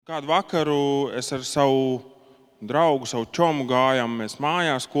Kādu vakaru es ar savu draugu, savu čomu gājām, mēs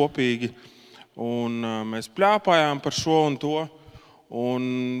mājās kopīgi, un mēs pļāpājām par šo un to, un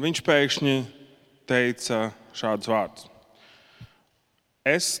viņš pēkšņi teica šādus vārdus: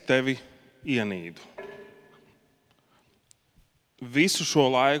 es tevi ienīdu. Visu šo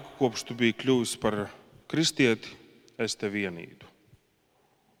laiku, kopš tu biji kļuvis par kristieti, es tevi ienīdu.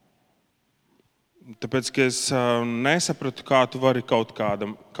 Tāpēc, ka es nesapratu, kā tu vari kaut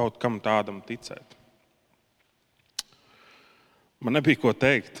kam tādam ticēt. Man nebija ko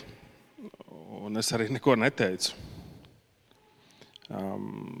teikt, un es arī neko neteicu.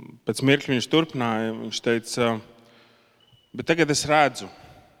 Pēc mirkļa viņš turpināja, viņš teica: bet tagad es redzu,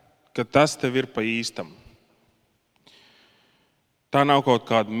 ka tas tev ir pa īstam. Tā nav kaut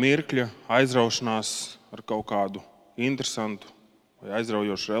kāda mirkļa aizraušanās ar kaut kādu interesantu vai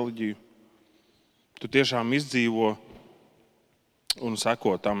aizraujošu reliģiju. Tu tiešām izdzīvo un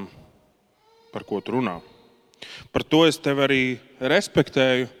seko tam, par ko tu runā. Par to es tevi arī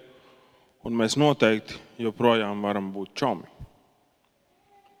respektēju, un mēs noteikti joprojām varam būt čomi.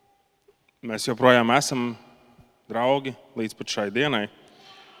 Mēs joprojām esam draugi līdz pat šai dienai.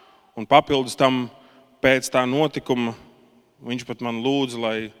 Un papildus tam, pēc tā notikuma, viņš pat man lūdza,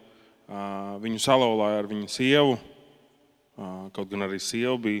 lai viņu salauzāju ar viņu sievu. Kaut gan arī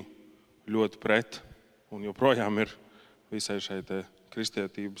sieva bija ļoti pret un joprojām ir visai šai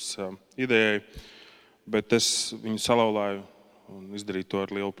kristietības idejai. Bet es viņu salauzāju un izdarīju to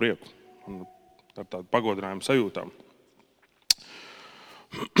ar lielu prieku un ar tādu pagodinājumu sajūtām.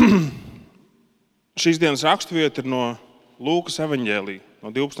 Šīs dienas raksturvieta ir no Lūkas evaņģēlija,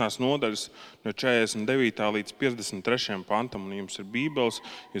 no 12. nodaļas, no 49. līdz 53. pantam. Un jums ir bībeles,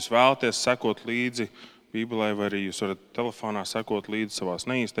 jūs vēlaties sekot līdzi bībelē, vai arī jūs varat telefonā sekot līdzi savās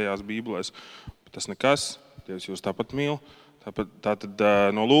neīstajās bībelēs. Bet tas nekas, Dievs jūs tāpat mīl. Tātad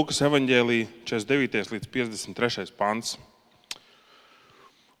no Lūkas evaņģēlija 49. līdz 53. pants.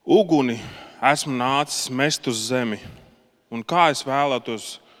 Uguni esmu nācis mest uz zemi, un kā es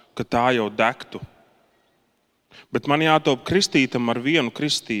vēlētos, ka tā jau degtu. Bet man jātop kristītam ar vienu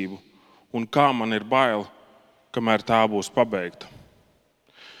kristību, un kā man ir bail, kamēr tā būs pabeigta.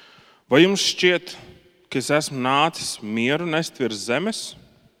 Vai jums šķiet, ka es esmu nācis mieru nest virs zemes?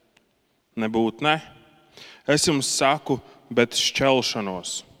 Nebūt ne. Es jums saku, bet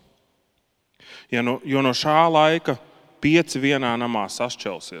šķelšanos. Jo no šā laika 5 vienā namā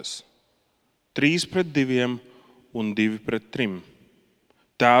sašķelsies. 3 pret 2 un 2 pret 3.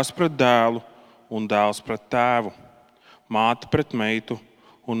 Tēvs pret dēlu un dēls pret tēvu. Māte pret meitu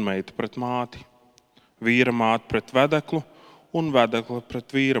un meita pret māti. Vīra māte pret vedeklu un vedekla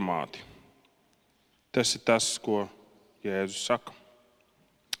pret vīra māti. Tas ir tas, ko Jēzus saka.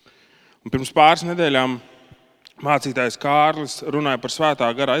 Un pirms pāris nedēļām mācītājs Kārlis runāja par svētā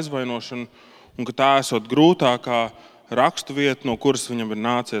gara aizvainošanu un ka tā esot grūtākā raksturvieta, no kuras viņam ir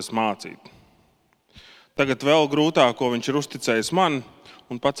nācies mācīt. Tagad vēl grūtāko viņš ir uzticējis man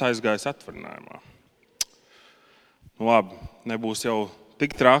un pats aizgājis atvaļinājumā. Nu labi, nebūs jau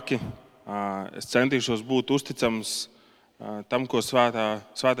tik traki. Es centīšos būt uzticams tam, ko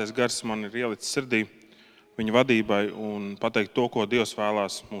svētais gars man ir ielicis sirdī, viņa vadībai, un pateikt to, ko Dievs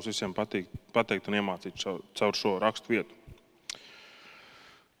vēlās mums visiem pateikt un iemācīt caur šo raksturvietu.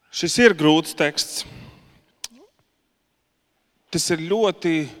 Šis ir grūts teksts. Tas ir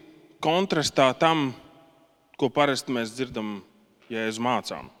ļoti kontrastā tam, ko parasti mēs dzirdam Jēzus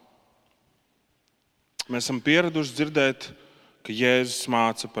mācām. Mēs esam pieraduši dzirdēt, ka Jēzus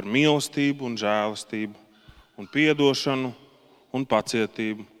māca par mīlestību un žēlastību, un piedošanu un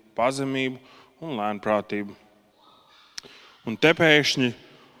pacietību, pazemību un lēnprātību. Un te pēkšņi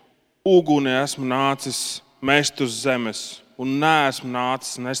uguni esmu nācis mest uz zemes, un neesmu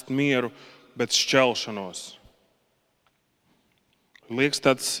nācis nest mieru, bet šķelšanos. Liekas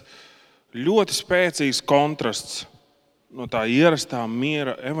tāds ļoti spēcīgs kontrasts no tā ierastā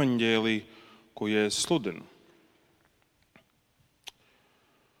miera evaņģēlija, ko Jēzus sludina.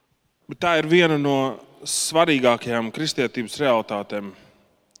 Bet tā ir viena no svarīgākajām kristietības realitātēm,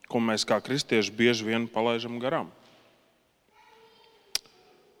 ko mēs kā kristieši bieži vien palaidām garām.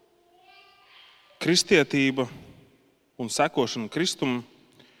 Kristietība un sekošana Kristum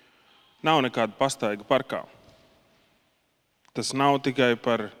nav nekāda pastaiga parkā. Tas nav tikai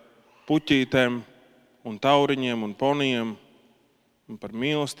par puķītēm un tauriņiem un ponijiem un par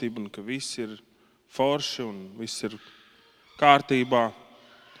mīlestību, un ka viss ir forši un viss ir kārtībā.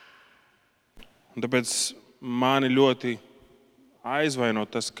 Un tāpēc mani ļoti aizvaino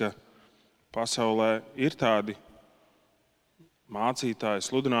tas, ka pasaulē ir tādi mācītāji,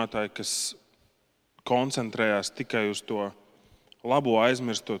 sludinātāji, kas koncentrējās tikai uz to labo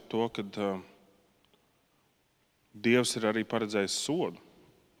aizmirstot to, ka Dievs ir arī paredzējis sodu.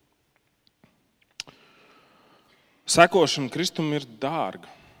 Sekošana Kristum ir dārga.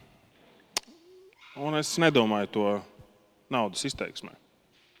 Un es nedomāju to naudas izteiksmē.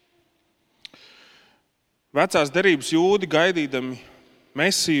 Vecās derības jūdi gaidīdami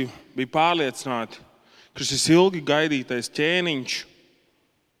Mesiju bija pārliecināti, ka šis ilgi gaidītais ķēniņš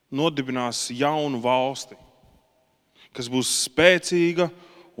nodibinās jaunu valsti, kas būs spēcīga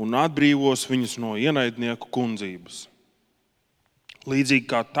un atbrīvos viņus no ienaidnieku kundzības. Līdzīgi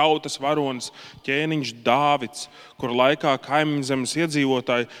kā tautas varonis ķēniņš Dāvids, kura laikā kaimiņzemes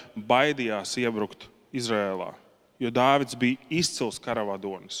iedzīvotāji baidījās iebrukt Izrēlā, jo Dāvids bija izcils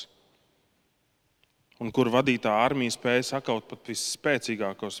karavadonis, un kur vadītā armija spēja sakaut pat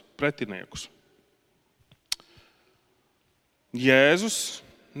visspēcīgākos pretiniekus. Jēzus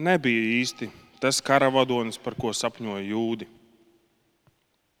nebija īsti tas karavadonis, par ko sapņoja jūdi.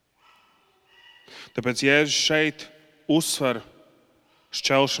 Tāpēc Jēzus šeit uzsver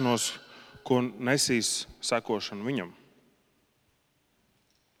šķelšanos, ko nesīs sekošana viņam.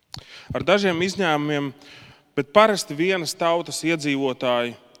 Ar dažiem izņēmumiem, bet parasti vienas tautas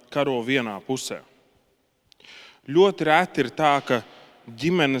iedzīvotāji karo vienā pusē. Ļoti reti ir tā, ka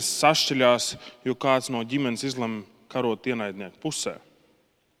ģimenes sašķeļās, jo kāds no ģimenes izlemj karot ienaidnieku pusē.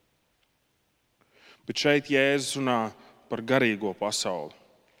 Bet šeit Jēzus runā par garīgo pasauli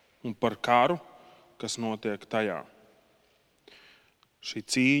un par karu, kas notiek tajā. Šī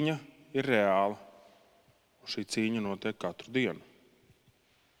cīņa ir reāla, un šī cīņa notiek katru dienu.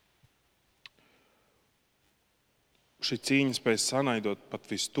 Šī cīņa spēj sanaidot pat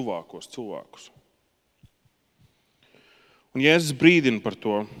vistuvākos cilvēkus. Un Jēzus brīdina par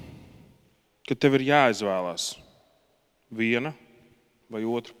to, ka tev ir jāizvēlās viena vai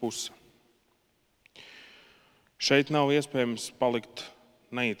otra puse. Šeit nav iespējams palikt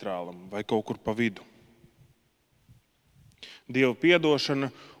neitrālam vai kaut kur pa vidu. Dieva piedošana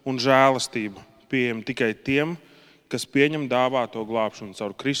un žēlastība pieejama tikai tiem, kas pieņem dāvāto glābšanu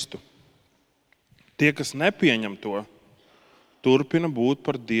caur Kristu. Tie, kas nepieņem to, turpina būt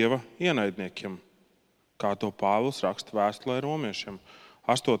par Dieva ienaidniekiem, kā to Pāvils raksta vēstulē romiešiem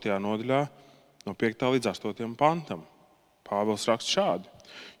 8. nodaļā no 5. līdz 8. pantam. Pāvils raksta šādi: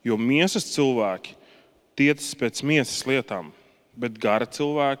 jo miesas cilvēki tiecas pēc miesas lietām, bet gara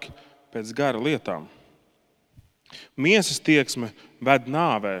cilvēki pēc gara lietām. Miesas tieksme ved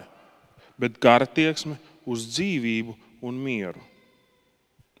nāvē, bet gara tieksme uz dzīvību un mieru.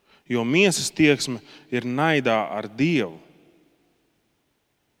 Jo miesas tieksme ir naidā ar Dievu.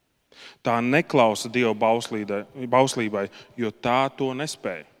 Tā neklausa Dieva bauslībai, jo tā to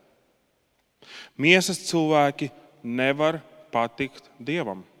nespēja. Miesas cilvēki nevar patikt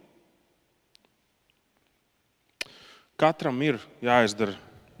Dievam. Katram ir jāizdara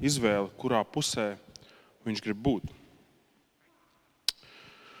izvēle, kurā pusē viņš grib būt.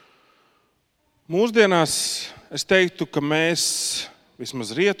 Mūsdienās es teiktu, ka mēs,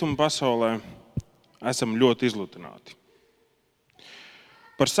 vismaz rietumu pasaulē, esam ļoti izlutināti.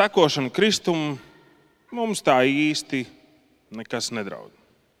 Par sekošanu Kristum mums tā īsti nekas nedraud.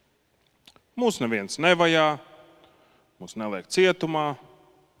 Mūs neviens nevajā, mūs neliek cietumā,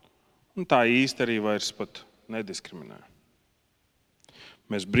 un tā īsti arī vairs pat nediskriminē.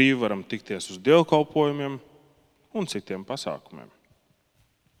 Mēs brīvi varam tikties uz dievkalpojumiem un citiem pasākumiem.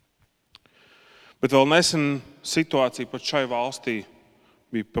 Bet vēl nesen situācija pat šai valstī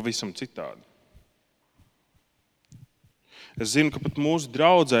bija pavisam citāda. Es zinu, ka pat mūsu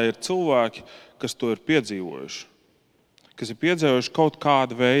draudzē ir cilvēki, kas to ir piedzīvojuši. Kas ir piedzīvojuši kaut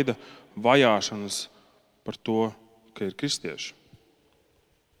kāda veida vajāšanas par to, ka ir kristieši.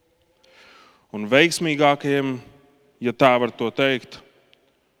 Un veiksmīgākajiem, ja tā var to teikt,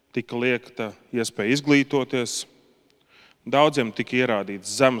 tika liekta iespēja izglītoties, daudziem tika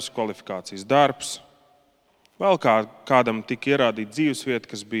ierādīts zemes kvalifikācijas darbs, vēl kādam tika ierādīta dzīvesvieta,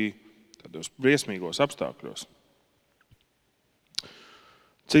 kas bija tādos briesmīgos apstākļos.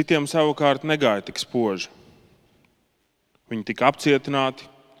 Citiem savukārt negāja tik spoži. Viņi tika apcietināti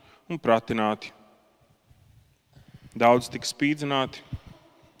un pratināti. Daudz tika spīdzināti,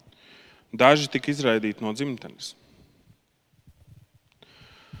 daži tika izraidīti no dzimtenes.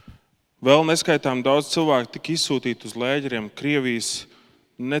 Vēl neskaitām daudz cilvēku tika izsūtīti uz lēģeriem Krievijas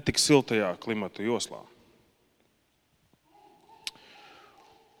netik siltajā klimata joslā.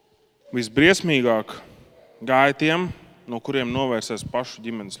 Visbriesmīgāk gāja tiem, no kuriem novērsēs pašu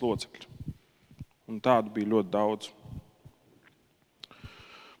ģimenes locekļi. Un tādu bija ļoti daudz.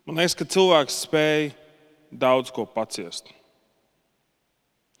 Man liekas, ka cilvēks spēja daudz ko paciest.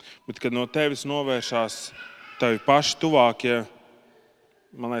 Bet, kad no tevis novēršās tavi paši tuvākie,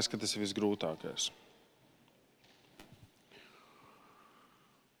 Man liekas, ka tas ir visgrūtākais.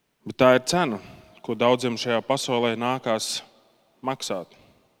 Bet tā ir cena, ko daudziem šajā pasaulē nākās maksāt.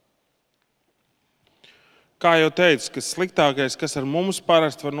 Kā jau teicu, kas sliktākais, kas ar mums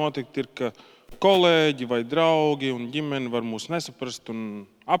parasti var notikt, ir, ka kolēģi vai draugi un ģimene var mūs nesaprast un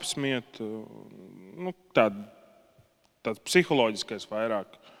apsmiet. Tāds psiholoģiskais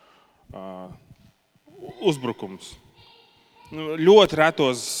vairāk uzbrukums. Ļoti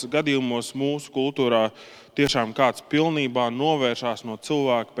retos gadījumos mūsu kultūrā tiešām kāds pilnībā novēršās no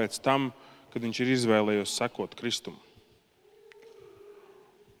cilvēka pēc tam, kad viņš ir izvēlējies sekot Kristum.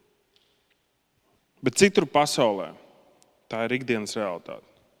 Bet citur pasaulē tā ir ikdienas realitāte.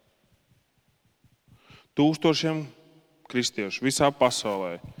 Tūkstošiem kristiešu visā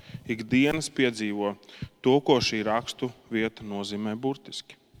pasaulē ikdienas piedzīvo to, ko šī rakstu vieta nozīmē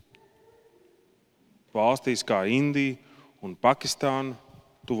burtiski. Valstīs kā Indija un Pakistāna,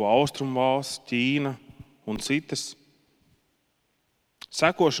 Tuvo Austrumu valsts, Ķīna un citas.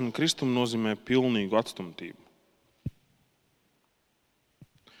 Sekošana Kristum nozīmē pilnīgu atstumtību.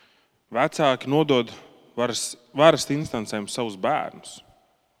 Vecāki nodod varas instancēm savus bērnus.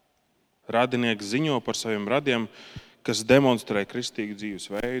 Radinieki ziņo par saviem radiem, kas demonstrē kristīgu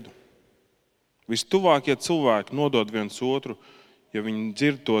dzīvesveidu. Vistuvākie cilvēki nodod viens otru, ja viņi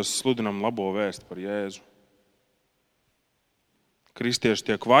dzird tos sludinam labo vēstu par Jēzu. Kristieši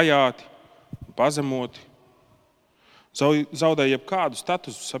tiek vajāti, pazemoti, zaudē jebkādu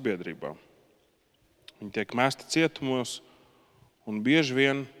statusu sabiedrībā. Viņi tiek mesti cietumos un bieži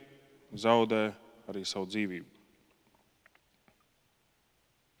vien zaudē arī savu dzīvību.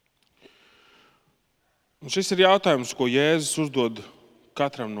 Un šis ir jautājums, ko Jēzus uzdod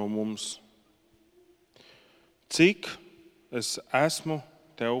katram no mums. Cik es esmu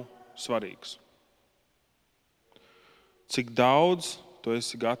tev svarīgs? Cik daudz tu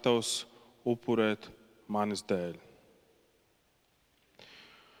esi gatavs upurēt manis dēļ?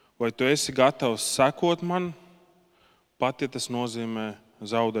 Vai tu esi gatavs sekot man, pat ja tas nozīmē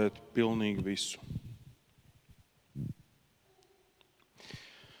zaudēt pilnīgi visu?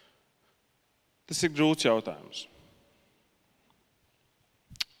 Tas ir grūts jautājums.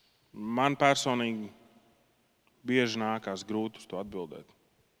 Man personīgi bieži nākās grūti uz to atbildēt.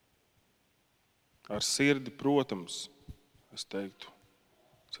 Ar sirdi, protams, es teiktu,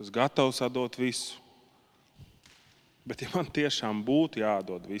 es esmu gatavs atdot visu. Bet ja man tiešām būtu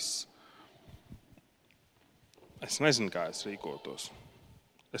jādod viss, es nezinu, kā es rīkotos.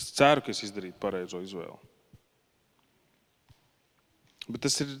 Es ceru, ka es izdarītu pareizo izvēli. Bet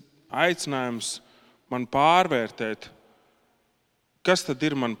tas ir aicinājums man pārvērtēt, kas tad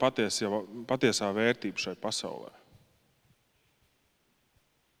ir man patiesā vērtība šai pasaulē.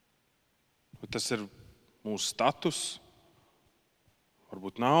 Tas ir mūsu status,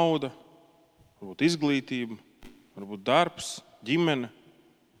 varbūt nauda, varbūt izglītība, varbūt darbs, ģimene.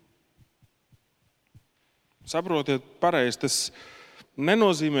 Saprotiet pareizi, tas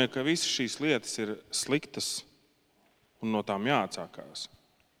nenozīmē, ka visas šīs lietas ir sliktas un no tām jāatsākās.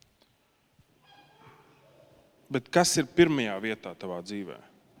 Bet kas ir pirmajā vietā tavā dzīvē?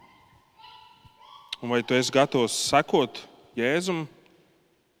 Un vai tu esi gatavs sekot Jēzum,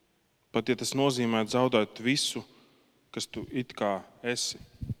 pat ja tas nozīmē zaudēt visu, kas tu it kā esi?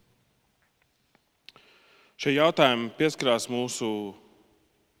 Šie jautājumi pieskarās mūsu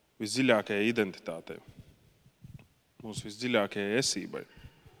visdziļākajai identitātei, mūsu visdziļākajai esībai.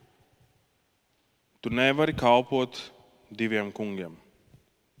 Tu nevari kalpot diviem kungiem.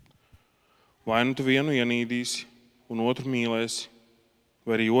 Vai nu tu vienu ienīdīsi un otru mīlēsi,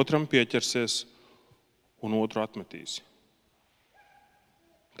 vai arī otram pieķersies un otru atmetīsi.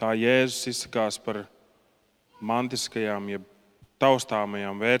 Kā Jēzus izsakās par mantiskajām, jeb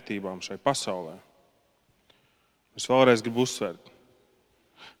taustāmajām vērtībām šai pasaulē. Es vēlreiz gribu uzsvērt.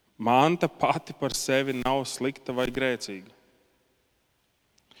 Manta pati par sevi nav slikta vai grēcīga.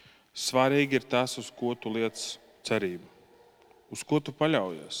 Svarīgi ir tas, uz ko tu liec cerību, uz ko tu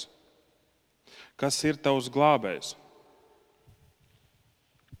paļaujies. Kas ir tavs glābējs?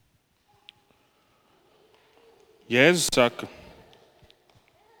 Jēzus saka,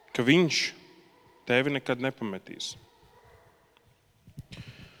 ka viņš tevi nekad nepametīs.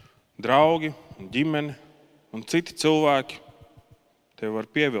 Draugi, ģimene un citi cilvēki tevi var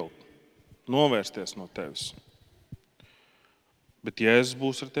pievilkt, novērsties no tevis. Bet Jēzus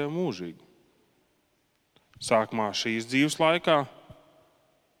būs ar tevi mūžīgi. Sākumā šīs dzīves laikā,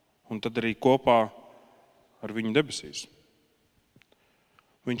 un tad arī kopā ar viņu debesīs.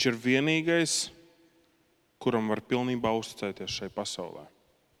 Viņš ir vienīgais, kuram var pilnībā uzticēties šai pasaulē.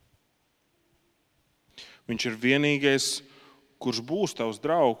 Viņš ir vienīgais, kurš būs tavs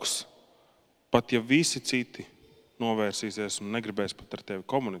draugs, pat ja visi citi novērsīsies un negribēs pat ar tevi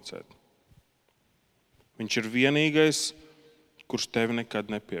komunicēt. Viņš ir vienīgais, kurš tevi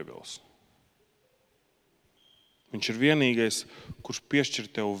nekad nepievils. Viņš ir vienīgais, kurš piešķir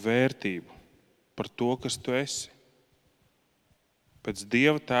tev vērtību par to, kas tu esi. Pēc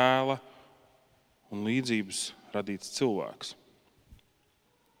Dieva tēla un līdzības radīts cilvēks.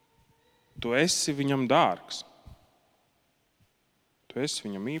 Tu esi viņam dārgs. Tu esi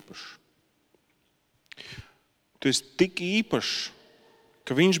viņam īpašs. Tu esi tik īpašs,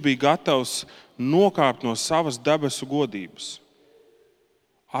 ka viņš bija gatavs nokāpt no savas debesu godības,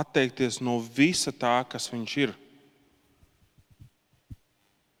 atteikties no visa tā, kas viņš ir.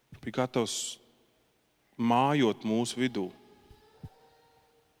 Viņš bija gatavs mājot mūsu vidū.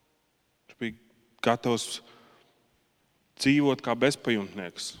 Viņš bija gatavs dzīvot kā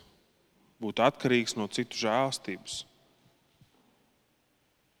bezpajumtnieks, būt atkarīgs no citu žēlstības.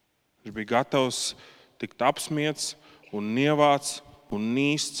 Viņš bija gatavs tikt apsmiets un nievāts un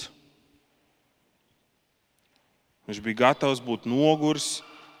nīsts. Viņš bija gatavs būt noguris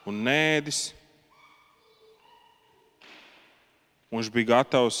un nēdis. Un viņš bija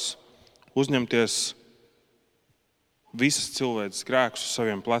gatavs uzņemties visas cilvēces grēkus uz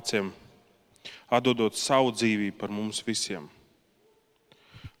saviem pleciem, atdodot savu dzīvību par mums visiem.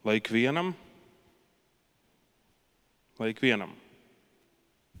 Lai ikvienam,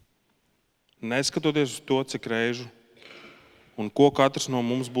 neskatoties uz to, cik reižu un ko katrs no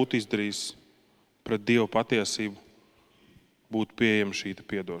mums būtu izdarījis pret Dieva patiesību, būtu pieejama šī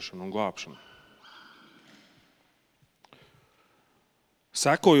piedošana un glābšana.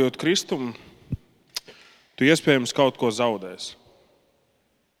 Sekojot Kristum, tu iespējams kaut ko zaudēsi,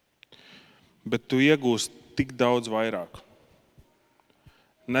 bet tu iegūsi tik daudz vairāk.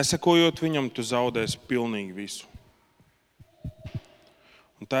 Nesekojot viņam, tu zaudēsi pilnīgi visu.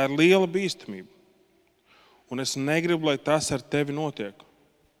 Un tā ir liela bīstamība. Un es negribu, lai tas ar tevi notiek.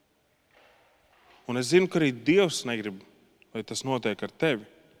 Un es zinu, ka arī Dievs negrib, lai tas notiek ar tevi,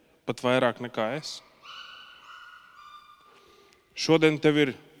 pat vairāk nekā es. Šodien tev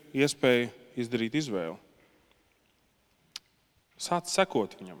ir iespēja izdarīt izvēli. Sāc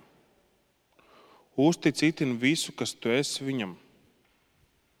sekot viņam. Uztic itin visu, kas tu esi viņam.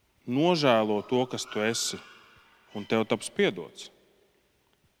 Nožēlo to, kas tu esi, un tev taps piedots.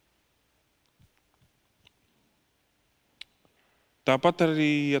 Tāpat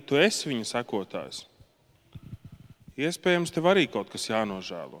arī, ja tu esi viņa sekotājs, iespējams, tev arī kaut kas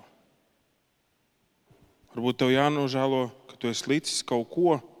jānožēlo. Varbūt tev jānožēlo, ka tu esi licis kaut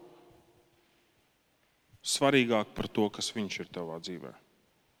ko svarīgāk par to, kas viņš ir tavā dzīvē.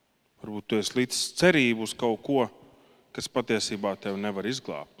 Varbūt tu esi licis cerību uz kaut ko, kas patiesībā tev nevar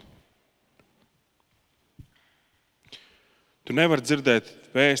izglābt. Tu nevari dzirdēt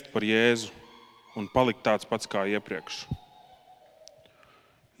vēstu par Jēzu un palikt tāds pats kā iepriekš.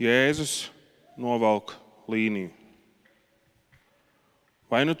 Jēzus novelk līniju.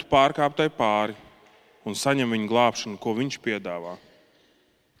 Vai nu tu pārkāp tai pāri un saņem viņa glābšanu, ko viņš piedāvā,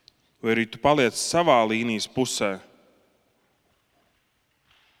 vai arī tu paliec savā līnijas pusē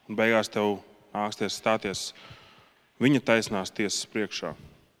un beigās tev nāksies stāties viņa taisnās tiesas priekšā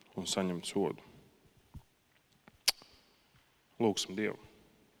un saņemt sodu. Lūgsim Dievu.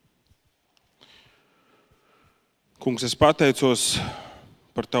 Kungs, es pateicos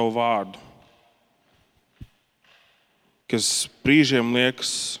par tavu vārdu, kas brīžiem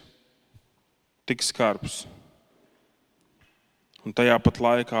liekas tik skarbs. Un tajā pat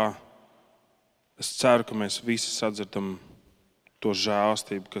laikā es ceru, ka mēs visi sadzirdam to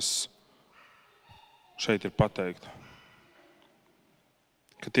žēlastību, kas šeit ir pateikta.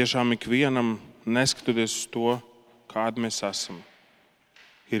 Ka tiešām ikvienam, neskatoties uz to, kādi mēs esam,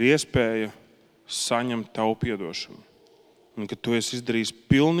 ir iespēja saņemt tavu piedošanu. Un ka tu esi izdarījis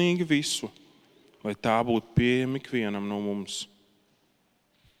pilnīgi visu, lai tā būtu pieejama ikvienam no mums.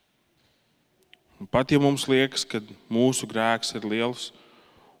 Un pat ja mums liekas, ka mūsu grēks ir liels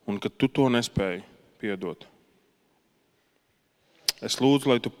un ka tu to nespēji piedot, es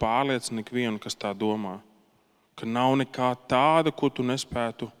lūdzu, lai tu pārliecini ikvienu, kas tā domā, ka nav nekā tāda, ko tu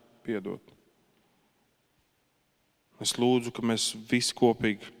nespētu piedot. Es lūdzu, ka mēs visi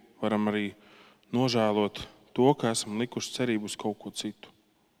kopīgi varam arī nožēlot to, ka esam likuši cerību uz kaut ko citu.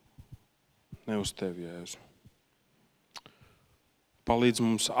 Ne uz tevi, Jēzu. Palīdz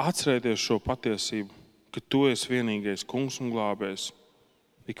mums atcerēties šo patiesību, ka tu esi vienīgais kungs un glābējs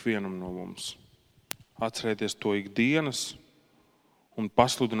ikvienam no mums. Atcerēties to ikdienas un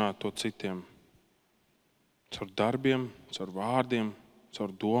pasludināt to citiem. Caur darbiem, caur vārdiem,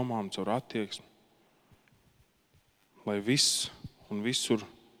 caur domām, caur attieksmi. lai viss un visur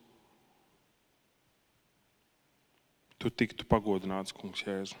tu tiktu pagodināts, kungs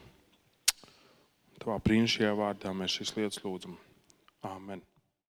Jēzu. Tavā brīnišķīgajā vārdā mēs šīs lietas lūdzam. Āmen.